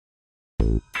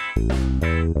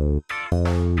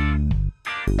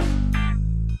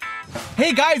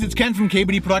Hey guys, it's Ken from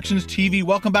KBDProductionsTV.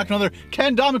 Welcome back to another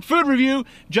Ken Domik food review,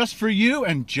 just for you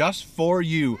and just for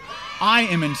you. I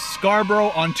am in Scarborough,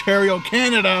 Ontario,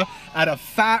 Canada at a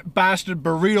Fat Bastard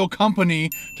Burrito company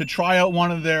to try out one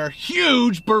of their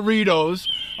huge burritos.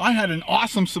 I had an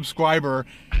awesome subscriber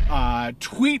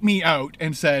tweet me out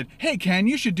and said, hey Ken,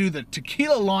 you should do the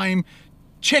tequila lime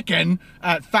chicken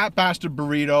at Fat Bastard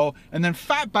Burrito. And then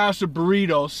Fat Bastard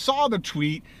Burrito saw the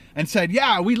tweet and said,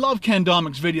 yeah, we love Ken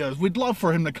Domik's videos. We'd love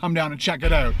for him to come down and check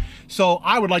it out. So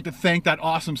I would like to thank that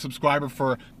awesome subscriber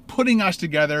for putting us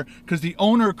together, because the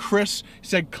owner, Chris,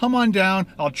 said, come on down,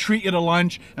 I'll treat you to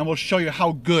lunch, and we'll show you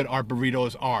how good our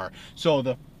burritos are. So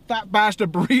the Fat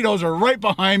Bastard Burritos are right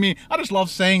behind me. I just love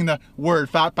saying the word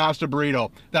Fat Bastard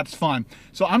Burrito. That's fun.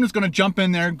 So I'm just gonna jump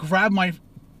in there, grab my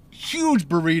huge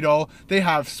burrito. They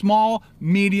have small,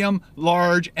 medium,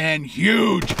 large, and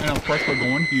huge. And of course we're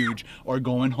going huge or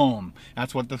going home.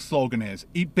 That's what the slogan is.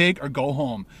 Eat big or go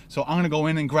home. So I'm gonna go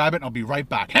in and grab it and I'll be right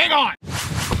back. Hang on!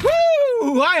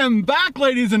 Woo! I am back,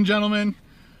 ladies and gentlemen.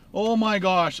 Oh my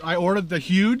gosh, I ordered the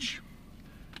huge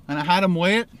and I had them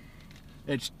weigh it.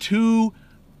 It's 2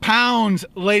 pounds,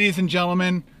 ladies and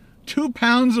gentlemen. 2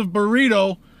 pounds of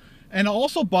burrito. And I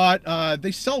also bought,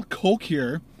 they sell Coke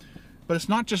here. But it's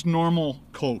not just normal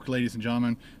Coke, ladies and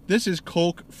gentlemen. This is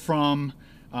Coke from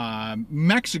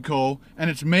Mexico, and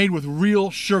it's made with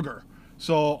real sugar.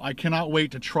 So I cannot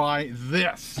wait to try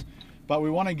this. But we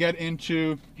want to get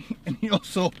into, and he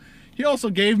also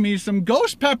gave me some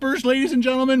ghost peppers, ladies and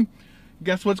gentlemen.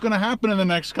 Guess what's going to happen in the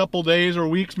next couple days or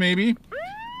weeks, maybe?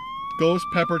 Ghost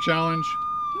pepper challenge.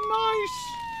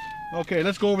 Nice. Okay,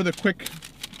 let's go over the quick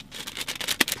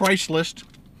price list.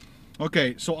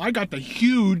 Okay, so I got the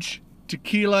huge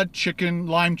tequila chicken,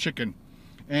 lime chicken.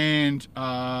 And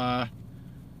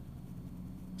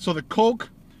so the Coke,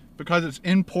 because it's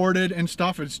imported and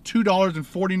stuff, it's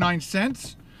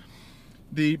 $2.49.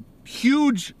 The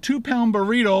huge 2-pound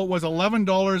burrito was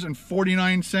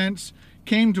 $11.49.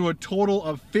 Came to a total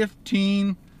of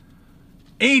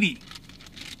 $15.80.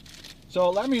 So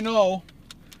let me know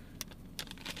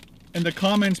in the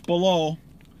comments below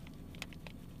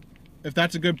if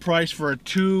that's a good price for a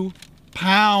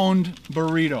 2-pound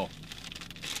burrito.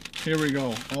 Here we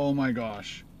go. Oh my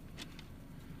gosh.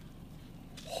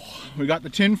 We got the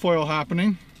tin foil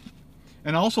happening.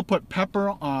 And I also put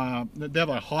pepper, they have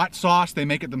a hot sauce, they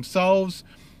make it themselves.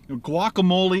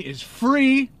 Guacamole is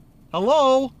free.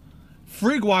 Hello?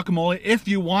 Free guacamole if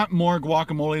you want more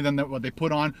guacamole than what they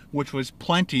put on, which was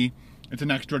plenty. It's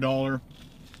an extra $1.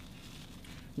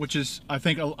 Which is, I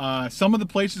think, some of the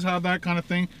places have that kind of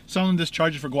thing. Some of them just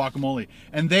charge you for guacamole.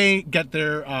 And they get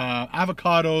their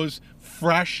avocados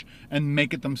fresh and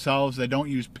make it themselves. They don't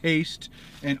use paste.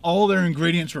 And all their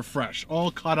ingredients are fresh.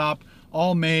 All cut up,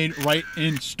 all made right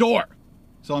in store.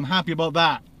 So I'm happy about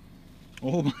that.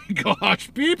 Oh my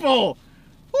gosh, people!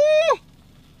 Woo!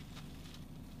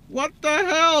 What the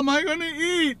hell am I gonna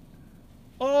eat?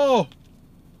 Oh!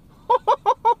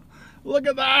 Look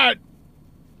at that!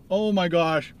 Oh my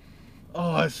gosh.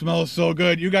 Oh, it smells so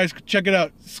good. You guys check it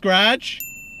out. Scratch.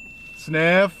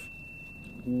 Sniff.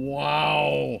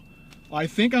 Wow. I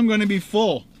think I'm going to be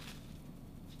full.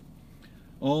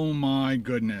 Oh my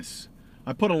goodness.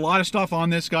 I put a lot of stuff on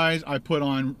this, guys. I put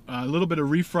on a little bit of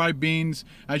refried beans.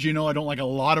 As you know, I don't like a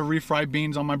lot of refried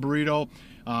beans on my burrito.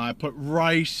 I put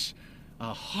rice,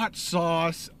 hot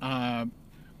sauce,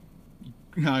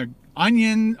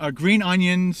 green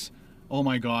onions. Oh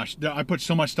my gosh, I put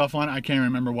so much stuff on it, I can't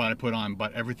remember what I put on,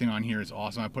 but everything on here is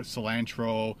awesome. I put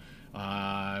cilantro,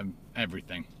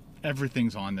 everything.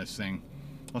 Everything's on this thing.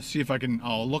 I'll see if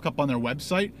I'll look up on their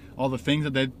website, all the things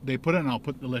that they put in, and I'll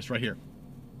put the list right here.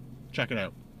 Check it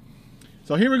out.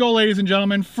 So here we go, ladies and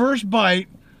gentlemen. First bite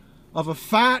of a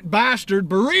Fat Bastard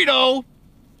Burrito.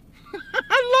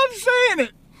 I love saying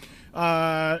it.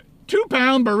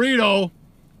 2-pound burrito.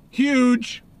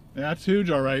 Huge. That's huge,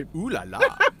 all right. Ooh la la.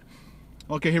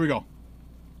 Okay, here we go.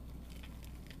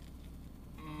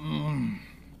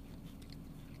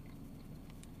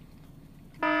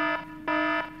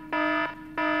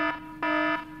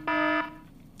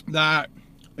 That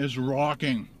is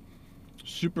rocking.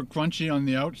 Super crunchy on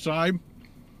the outside.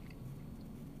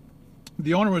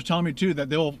 The owner was telling me too that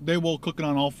they will cook it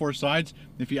on all 4 sides.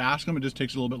 If you ask them, it just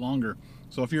takes a little bit longer.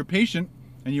 So if you're patient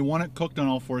and you want it cooked on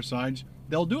all 4 sides,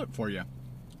 they'll do it for you.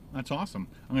 That's awesome.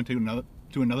 I'm gonna take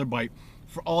another bite.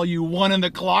 For all you 1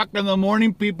 o'clock in the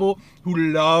morning people who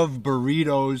love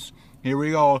burritos, here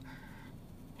we go.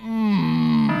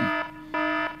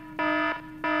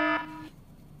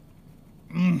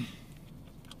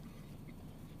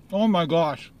 Oh my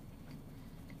gosh.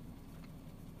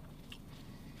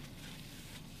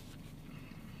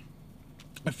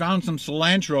 I found some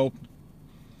cilantro,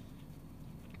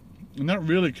 and that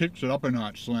really kicks it up a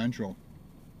notch, cilantro.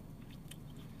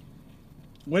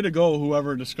 Way to go,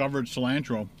 whoever discovered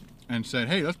cilantro and said,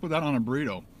 hey, let's put that on a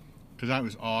burrito, because that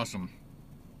was awesome.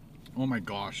 Oh my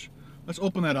gosh. Let's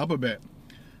open that up a bit.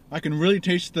 I can really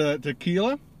taste the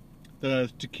tequila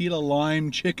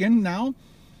lime chicken now.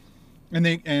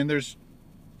 And there's,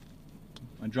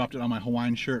 I dropped it on my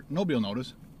Hawaiian shirt. Nobody will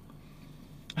notice.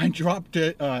 I dropped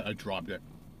it.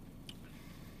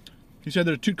 He said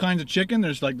there's two kinds of chicken.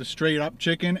 There's like the straight up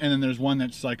chicken, and then there's one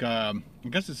that's like I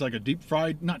guess it's like a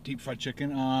not deep fried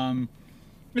chicken.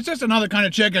 It's just another kind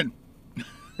of chicken.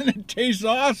 And it tastes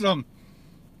awesome.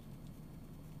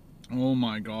 Oh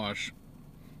my gosh.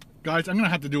 Guys, I'm gonna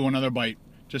have to do another bite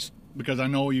just because I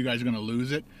know you guys are gonna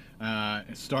lose it.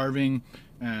 It's starving,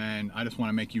 and I just want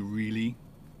to make you really,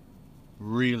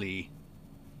 really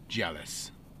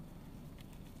jealous.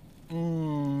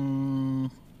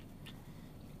 Holy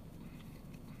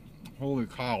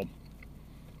cow.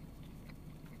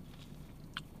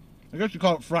 I guess you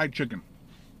call it fried chicken.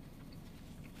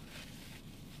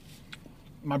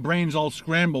 My brain's all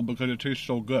scrambled because it tastes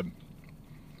so good.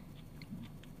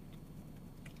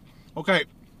 Okay,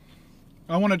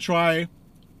 I want to try,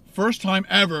 first time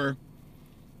ever,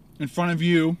 in front of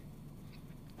you,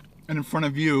 and in front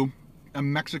of you, a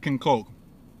Mexican Coke.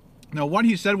 Now what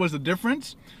he said was the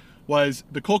difference was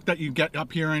the Coke that you get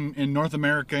up here in North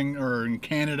America, or in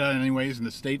Canada anyways, in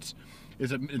the States,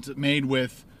 it's made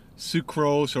with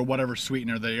sucrose or whatever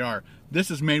sweetener they are. This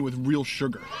is made with real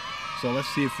sugar. So let's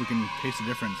see if we can taste the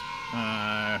difference.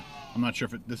 I'm not sure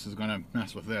if this is gonna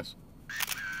mess with this.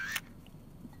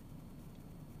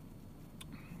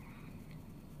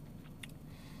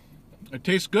 It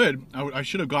tastes good. I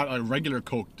should have got a regular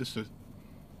Coke just to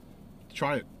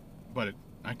try it, but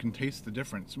I can taste the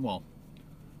difference. Well,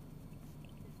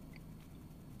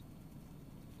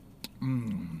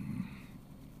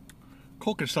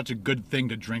 Coke is such a good thing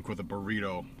to drink with a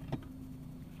burrito.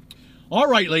 All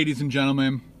right, ladies and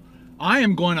gentlemen, I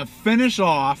am going to finish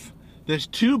off this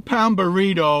 2-pound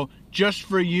burrito just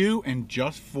for you and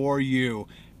just for you,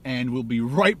 and we'll be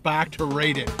right back to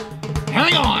rate it.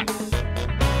 Hang on.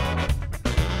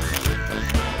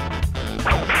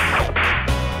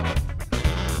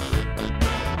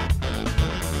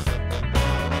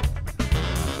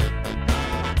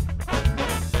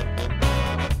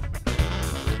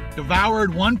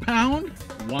 Devoured 1 pound,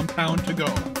 1 pound to go.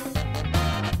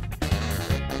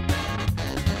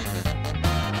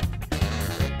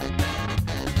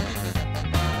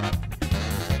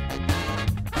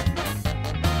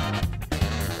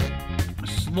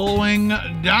 Slowing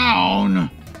down.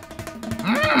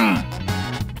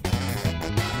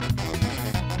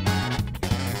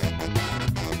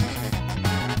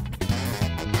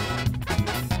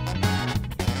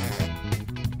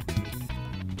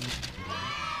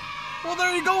 Well,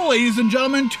 there you go, ladies and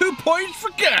gentlemen. 2 points for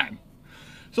Ken.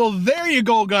 So there you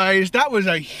go, guys. That was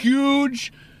a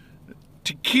huge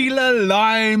tequila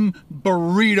lime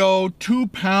burrito, 2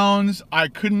 pounds. I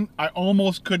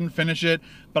almost couldn't finish it,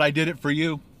 but I did it for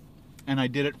you. And I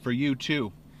did it for you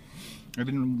too. I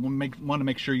didn't want to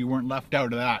make sure you weren't left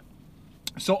out of that.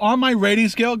 So on my rating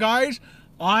scale, guys,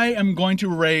 I am going to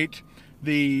rate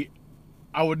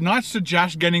I would not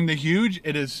suggest getting the huge.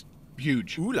 It is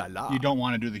huge. Ooh la la. You don't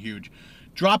want to do the huge.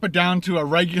 Drop it down to a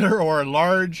regular or a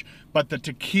large, but the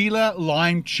tequila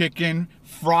lime chicken,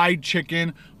 fried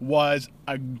chicken, was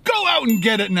a go out and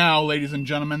get it now, ladies and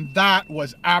gentlemen. That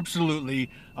was absolutely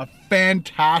a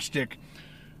fantastic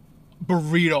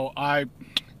burrito.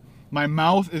 My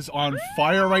mouth is on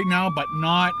fire right now, but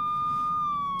not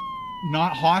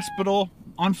hospital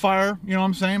on fire, you know what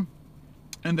I'm saying?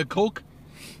 And the Coke,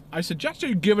 I suggest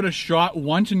you give it a shot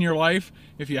once in your life.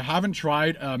 If you haven't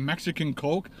tried a Mexican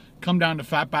Coke, come down to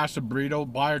Fat Bastard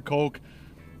Burrito, buy a Coke,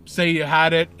 say you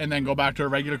had it, and then go back to a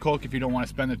regular Coke if you don't want to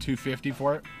spend the $2.50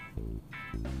 for it.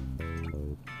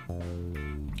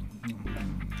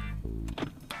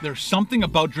 There's something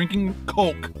about drinking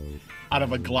Coke out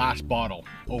of a glass bottle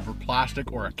over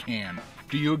plastic or a can.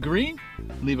 Do you agree?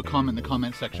 Leave a comment in the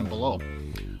comment section below.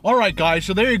 All right, guys,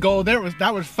 so there you go.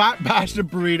 That was Fat Bastard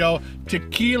Burrito,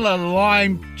 tequila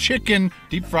lime chicken,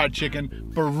 deep fried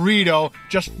chicken burrito,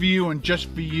 just for you and just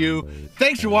for you.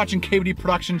 Thanks for watching KBD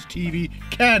Productions TV.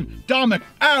 Ken, Domik,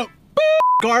 out.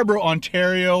 Scarborough,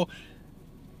 Ontario,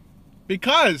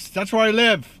 because that's where I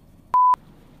live.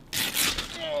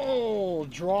 Oh,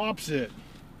 drops it.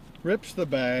 Rips the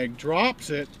bag,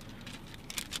 drops it.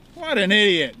 What an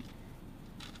idiot.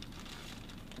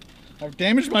 I've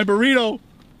damaged my burrito.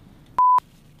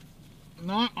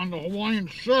 Not on the Hawaiian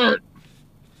shirt.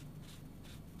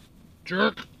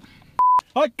 jerk.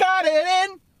 I got it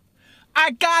in.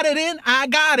 I got it in. I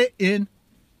got it in.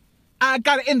 I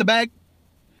got it in the bag.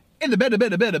 In the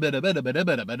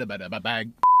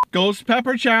bag. Ghost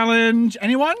pepper challenge.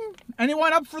 Anyone?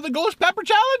 Anyone up for the ghost pepper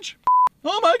challenge?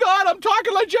 Oh my God, I'm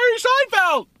talking like Jerry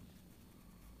Seinfeld.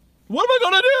 What am I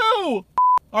gonna do?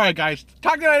 All right, guys.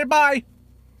 Talk to you later. Bye.